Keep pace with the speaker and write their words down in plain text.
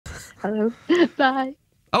Hello. Bye.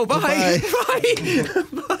 Oh, bye. Bye.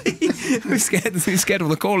 Bye. We're scared all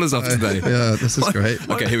the callers off today. Yeah, this is great.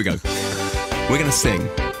 Okay, here we go. We're going to sing.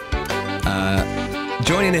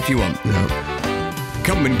 Join in if you want. Yeah.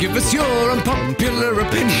 Come and give us your unpopular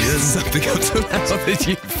opinion. Something up to now that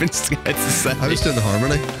you've been scared to say. I was doing the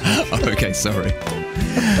harmony. Oh, okay, sorry.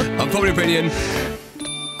 Unpopular opinion.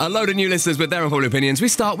 A load of new listeners with their unpopular opinions. We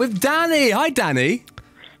start with Danny. Hi, Danny.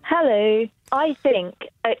 Hello. I think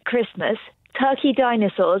at Christmas, turkey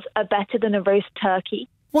dinosaurs are better than a roast turkey.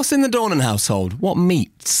 What's in the Dornan household? What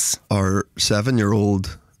meats? Our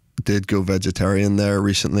 7-year-old did go vegetarian there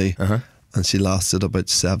recently, and she lasted about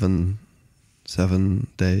seven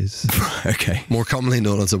days. Okay. More commonly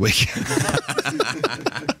known as a week.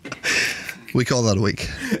 We call that a week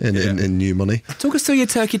in new money. Talk us through your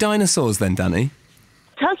turkey dinosaurs then, Danny.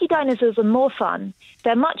 Turkey dinosaurs are more fun.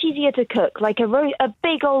 They're much easier to cook. Like a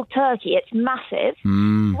big old turkey, it's massive,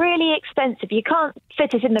 really expensive. You can't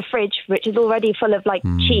fit it in the fridge, which is already full of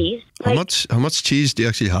cheese. How much cheese do you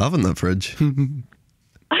actually have in that fridge?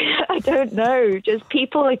 I don't know. Just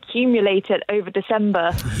people accumulate it over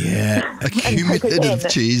December. Yeah. Accumulated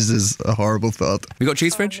cheese is a horrible thought. You got a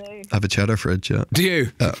cheese fridge? No. I have a cheddar fridge, yeah. Do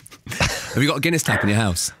you? Have you got a Guinness tap in your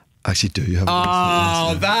house? I actually do. You have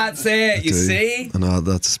a That's it. You see? I know,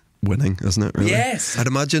 that's winning, isn't it? Really? Yes. I'd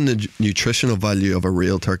imagine the nutritional value of a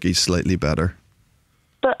real turkey is slightly better.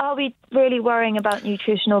 But are we really worrying about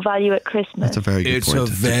nutritional value at Christmas? That's a very good point. It's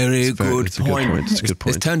a very good point. It's a good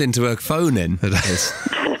point. It's turned into a phone-in. It is.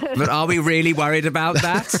 But are we really worried about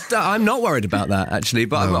that? I'm not worried about that, actually.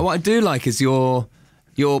 But what I do like is your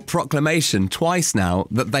proclamation twice now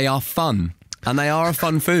that they are fun. And they are a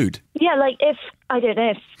fun food. Yeah, I don't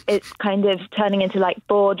know if it's kind of turning into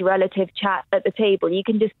bored relative chat at the table. You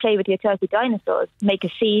can just play with your turkey dinosaurs, make a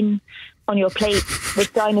scene on your plate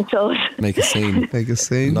with dinosaurs. Make a scene. Make a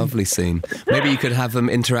scene. Lovely scene. Maybe you could have them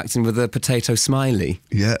interacting with a potato smiley.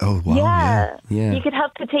 Yeah, oh wow. Yeah. You could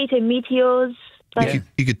have potato meteors.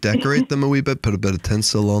 You could decorate them a wee bit, put a bit of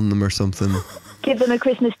tinsel on them or something. Give them a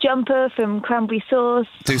Christmas jumper from cranberry sauce.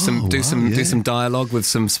 Do some dialogue with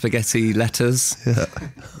some spaghetti letters.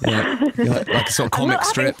 Yeah. Like a sort of comic I'm not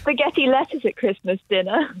strip. having spaghetti letters at Christmas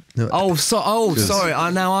dinner. No. Sorry.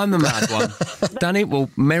 Now I'm the mad one. Danny, well,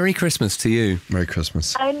 Merry Christmas to you. Merry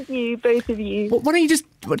Christmas. And you, both of you. Well, why don't you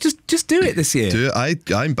just do it this year? Do it.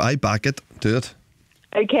 I back it. Do it.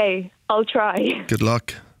 Okay, I'll try. Good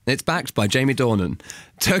luck. It's backed by Jamie Dornan.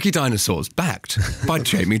 Turkey dinosaurs backed by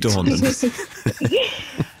Jamie Dornan.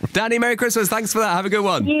 Danny, Merry Christmas. Thanks for that. Have a good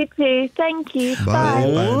one. You too. Thank you. Bye.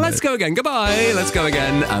 Let's go again. Goodbye. Let's go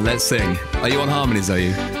again and let's sing. Are you on harmonies, are you?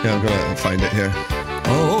 Yeah, I'm going to find it here.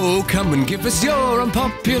 Oh, come and give us your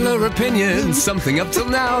unpopular opinion. Something up till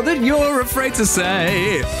now that you're afraid to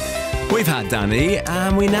say. We've had Danny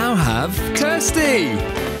and we now have Kirsty.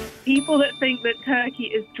 People that think that turkey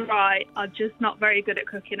is dry are just not very good at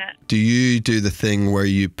cooking it. Do you do the thing where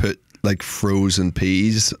you put frozen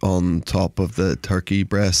peas on top of the turkey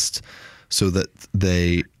breast so that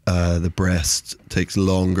the breast takes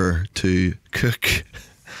longer to cook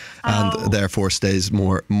and therefore stays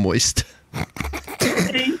more moist?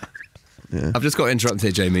 Yeah. I've just got interrupted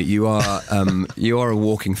here, Jamie. You are a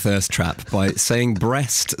walking thirst trap by saying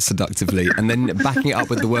breast seductively and then backing it up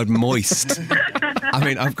with the word moist. I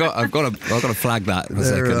mean, I've got to flag that for a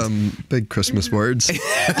second. Big Christmas words.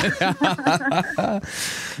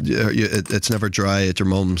 It's never dry at your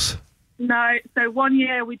mum's. No, so one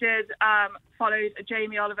year we did followed a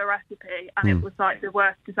Jamie Oliver recipe and it was the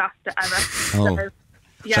worst disaster ever. Oh. So,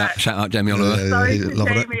 yeah. Shout out Jamie Oliver. Sorry to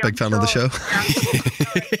Loving Jamie, it. Big fan of the show.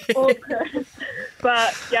 Yeah. Awkward.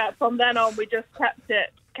 But yeah, from then on we just kept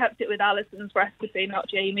it with Alison's recipe, not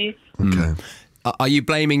Jamie's. Okay. Are you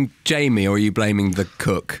blaming Jamie or are you blaming the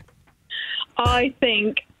cook? I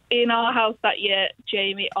think in our house that year,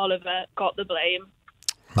 Jamie Oliver got the blame.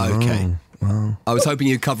 Okay. Wow. I was hoping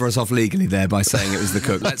you'd cover us off legally there by saying it was the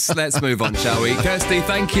cook. Let's move on, shall we? Kirsty,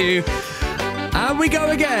 thank you. And we go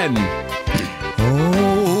again.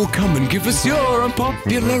 Oh, come and give us your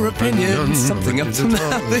unpopular opinion. Something up to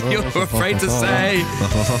now that you're afraid to say.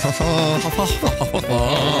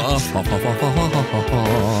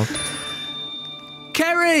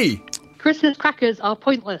 Kerry! Christmas crackers are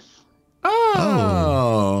pointless.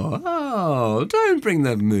 Oh, don't bring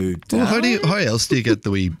the mood down. Well, how else do you get the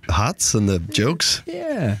wee hats and the jokes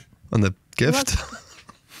Yeah. and the gift?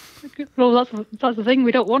 Well, that's the thing.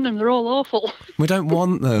 We don't want them. They're all awful. We don't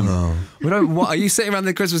want them. No. We don't want. Are you sitting around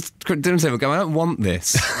the Christmas dinner table going, I don't want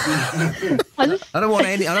this. I don't want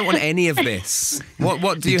any of this.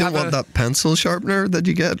 What do you don't have? Want that pencil sharpener that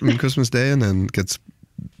you get on Christmas Day and then gets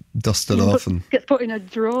dust it off and. Gets put in a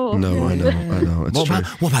drawer. No, I know. It's true.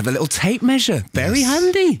 What about the little tape measure? Very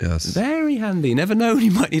handy. Yes. Very handy. You never know when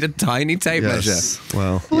you might need a tiny tape measure.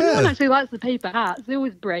 Well, No one actually likes the paper hats. They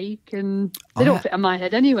always break and they don't fit on my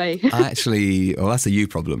head anyway. Actually, well, that's a you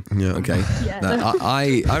problem. Yeah. Okay. Yeah. No,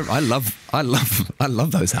 I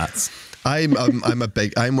love those hats. I'm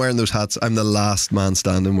wearing those hats. I'm the last man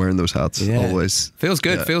standing wearing those hats. Yeah. Always. Feels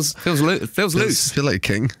good. Yeah. Feels loose. Feel like a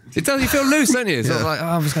king. It does. You feel loose, don't you? It's sort of like, oh,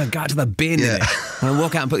 I'm just going to go out to the bin. Yeah. And I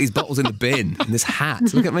walk out and put these bottles in the bin. And this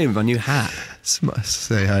hat. Look at me with my new hat.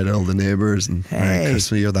 Say hi to all the neighbours and Merry Hey.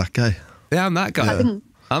 Christmas. You're that guy. Yeah, I'm that guy.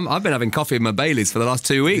 I've been having coffee in my Baileys for the last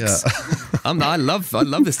 2 weeks. Yeah. I love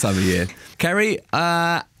this time of year. Kerry,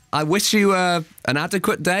 I wish you an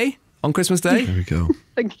adequate day on Christmas Day. There we go.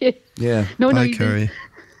 Thank you. Yeah. No, Bye, you Kerry.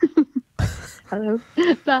 Hello.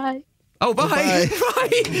 Bye. Oh, bye.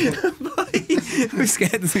 Bye. Bye. We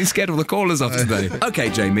scared all the callers off today. Okay,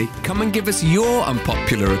 Jamie, come and give us your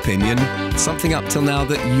unpopular opinion. Something up till now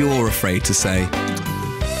that you're afraid to say.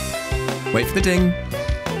 Wait for the ding.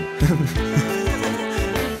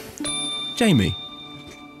 Jamie.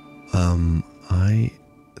 I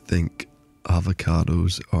think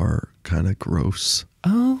avocados are kind of gross,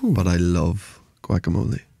 Oh. but I love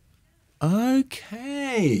guacamole.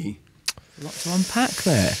 Okay. A lot to unpack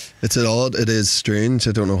there. It's odd. It is strange.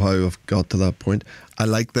 I don't know how I've got to that point. I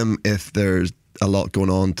like them if there's a lot going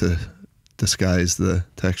on to disguise the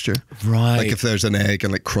texture. Right. Like if there's an egg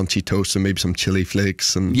and like crunchy toast and maybe some chili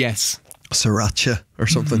flakes and Yes. sriracha or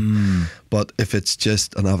something. But if it's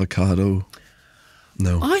just an avocado,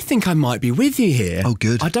 no. I think I might be with you here. Oh,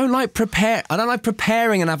 good. I don't like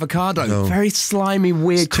preparing an avocado. No. Very slimy,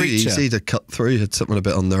 weird It's too creature. easy to cut through. It's something a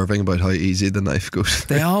bit unnerving about how easy the knife goes.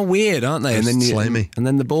 They are weird, aren't they? They're slimy. And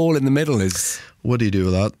then the ball in the middle is. What do you do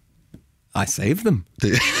with that? I save them. Do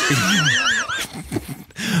you-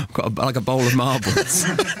 I've got like a bowl of marbles.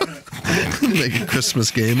 make a Christmas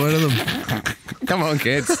game out of them? Come on,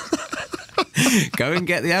 kids. Go and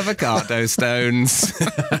get the avocado stones.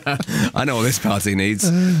 I know what this party needs.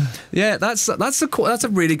 Yeah, that's a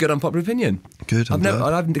really good unpopular opinion. Good.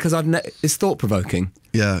 It's thought provoking.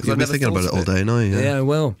 Yeah, I've you've been never thinking about thought it all of day now. Yeah,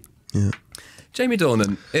 well. Yeah. Jamie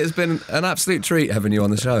Dornan, it has been an absolute treat having you on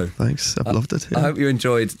the show. Thanks. I've loved it. I Yeah. hope you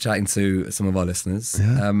enjoyed chatting to some of our listeners.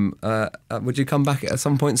 Yeah. Would you come back at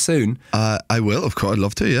some point soon? I will, of course. I'd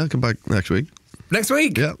love to. Yeah, come back next week. Next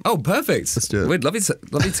week? Yeah. Oh, perfect. Let's do it. We'd love you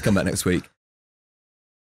to come back next week.